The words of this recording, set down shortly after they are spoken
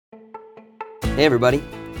Hey everybody,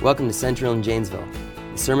 welcome to Central in Janesville,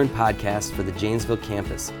 the sermon podcast for the Janesville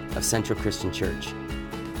campus of Central Christian Church.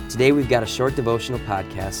 Today we've got a short devotional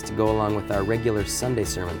podcast to go along with our regular Sunday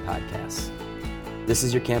sermon podcasts. This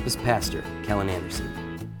is your campus pastor, Kellen Anderson.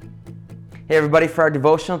 Hey everybody, for our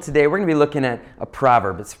devotional today, we're going to be looking at a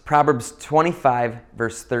proverb. It's Proverbs 25,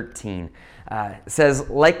 verse 13. It says,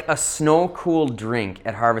 "Like a snow-cooled drink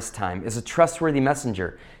at harvest time is a trustworthy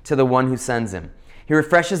messenger to the one who sends him. He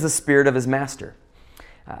refreshes the spirit of his master."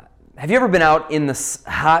 Have you ever been out in the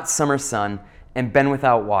hot summer sun and been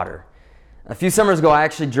without water? A few summers ago, I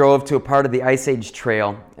actually drove to a part of the Ice Age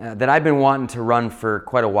Trail that I've been wanting to run for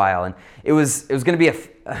quite a while. And it was going to be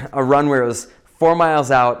a run where it was 4 miles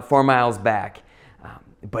out, 4 miles back.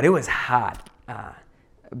 But it was hot.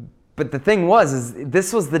 But the thing was,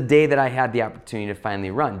 this was the day that I had the opportunity to finally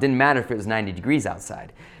run. Didn't matter if it was 90 degrees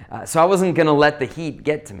outside. So I wasn't going to let the heat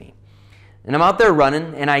get to me. And I'm out there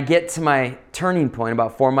running, and I get to my turning point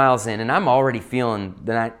about 4 miles in, and I'm already feeling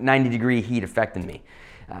the 90-degree heat affecting me.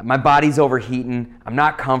 My body's overheating. I'm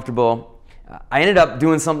not comfortable. I ended up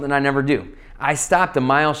doing something I never do. I stopped a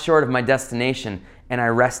mile short of my destination, and I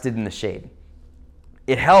rested in the shade.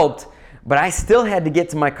 It helped, but I still had to get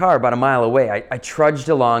to my car about a mile away. I trudged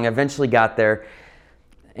along, eventually got there.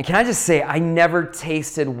 And can I just say, I never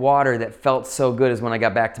tasted water that felt so good as when I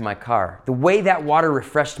got back to my car. The way that water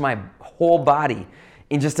refreshed my whole body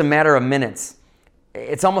in just a matter of minutes,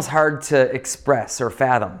 it's almost hard to express or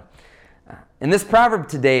fathom. And this proverb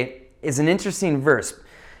today is an interesting verse,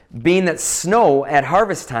 being that snow at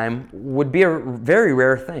harvest time would be a very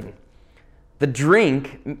rare thing. The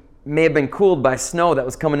drink may have been cooled by snow that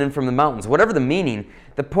was coming in from the mountains. Whatever the meaning,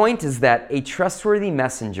 the point is that a trustworthy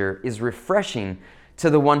messenger is refreshing to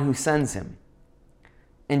the one who sends him.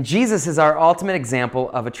 And Jesus is our ultimate example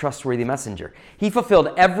of a trustworthy messenger. He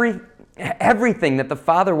fulfilled everything that the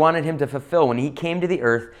Father wanted him to fulfill when he came to the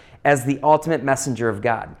earth as the ultimate messenger of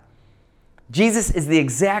God. Jesus is the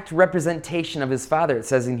exact representation of his Father, it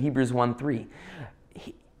says in Hebrews 1:3.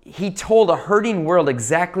 He told a hurting world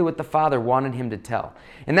exactly what the Father wanted him to tell.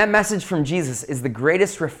 And that message from Jesus is the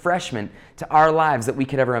greatest refreshment to our lives that we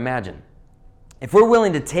could ever imagine. If we're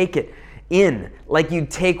willing to take it in like you'd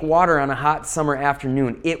take water on a hot summer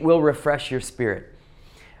afternoon, it will refresh your spirit.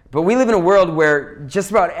 But we live in a world where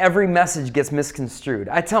just about every message gets misconstrued.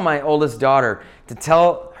 I tell my oldest daughter to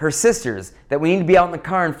tell her sisters that we need to be out in the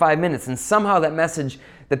car in 5 minutes, and somehow that message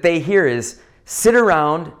that they hear is sit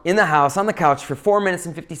around in the house on the couch for 4 minutes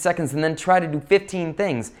and 50 seconds and then try to do 15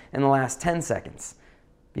 things in the last 10 seconds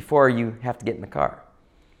before you have to get in the car.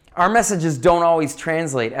 Our messages don't always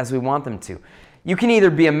translate as we want them to. You can either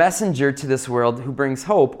be a messenger to this world who brings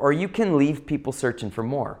hope, or you can leave people searching for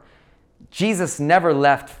more. Jesus never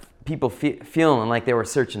left people feeling like they were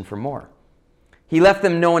searching for more. He left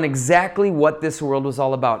them knowing exactly what this world was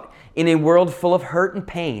all about. In a world full of hurt and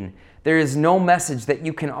pain, there is no message that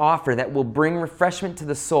you can offer that will bring refreshment to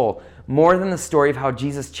the soul more than the story of how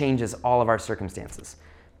Jesus changes all of our circumstances.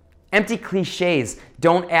 Empty cliches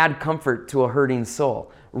don't add comfort to a hurting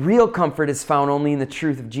soul. Real comfort is found only in the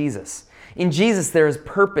truth of Jesus. In Jesus, there is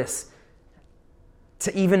purpose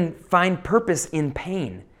to even find purpose in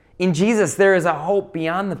pain. In Jesus, there is a hope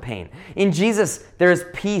beyond the pain. In Jesus, there is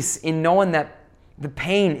peace in knowing that the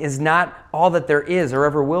pain is not all that there is or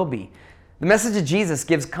ever will be. The message of Jesus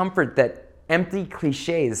gives comfort that empty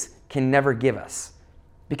cliches can never give us,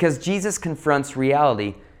 because Jesus confronts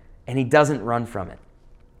reality and he doesn't run from it.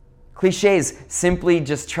 Cliches simply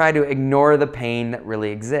just try to ignore the pain that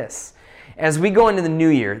really exists. As we go into the new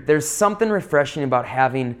year, there's something refreshing about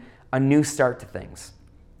having a new start to things.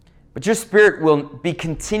 But your spirit will be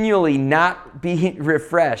continually not be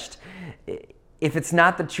refreshed if it's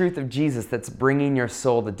not the truth of Jesus that's bringing your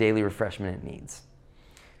soul the daily refreshment it needs.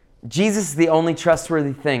 Jesus is the only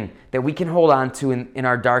trustworthy thing that we can hold on to in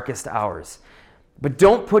our darkest hours. But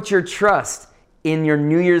don't put your trust in your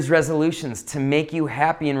New Year's resolutions to make you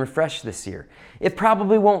happy and refreshed this year. It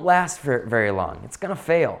probably won't last for very long. It's going to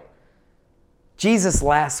fail. Jesus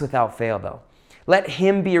lasts without fail, though. Let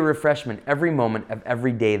him be a refreshment every moment of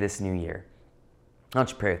every day this new year. Why don't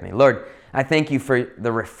you pray with me? Lord, I thank you for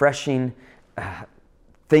the refreshing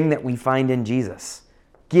thing that we find in Jesus.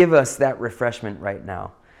 Give us that refreshment right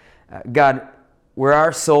now. God, where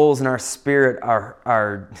our souls and our spirit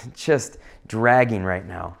are just dragging right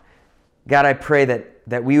now, God, I pray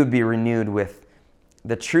that we would be renewed with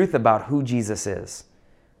the truth about who Jesus is.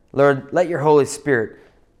 Lord, let your Holy Spirit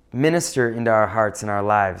minister into our hearts and our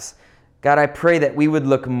lives. God, I pray that we would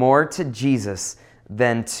look more to Jesus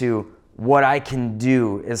than to what I can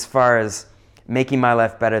do as far as making my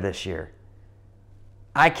life better this year.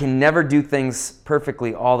 I can never do things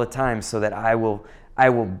perfectly all the time so that I will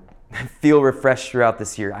feel refreshed throughout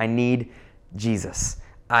this year. I need Jesus.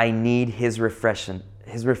 I need His refreshment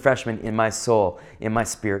in my soul, in my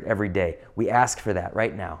spirit every day. We ask for that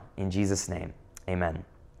right now in Jesus' name. Amen.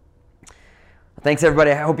 Thanks,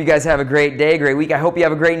 everybody. I hope you guys have a great day, great week. I hope you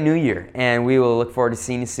have a great new year, and we will look forward to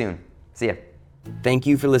seeing you soon. See ya. Thank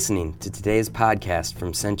you for listening to today's podcast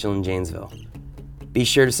from Central in Janesville. Be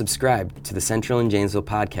sure to subscribe to the Central in Janesville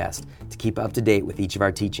podcast to keep up to date with each of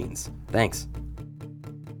our teachings. Thanks.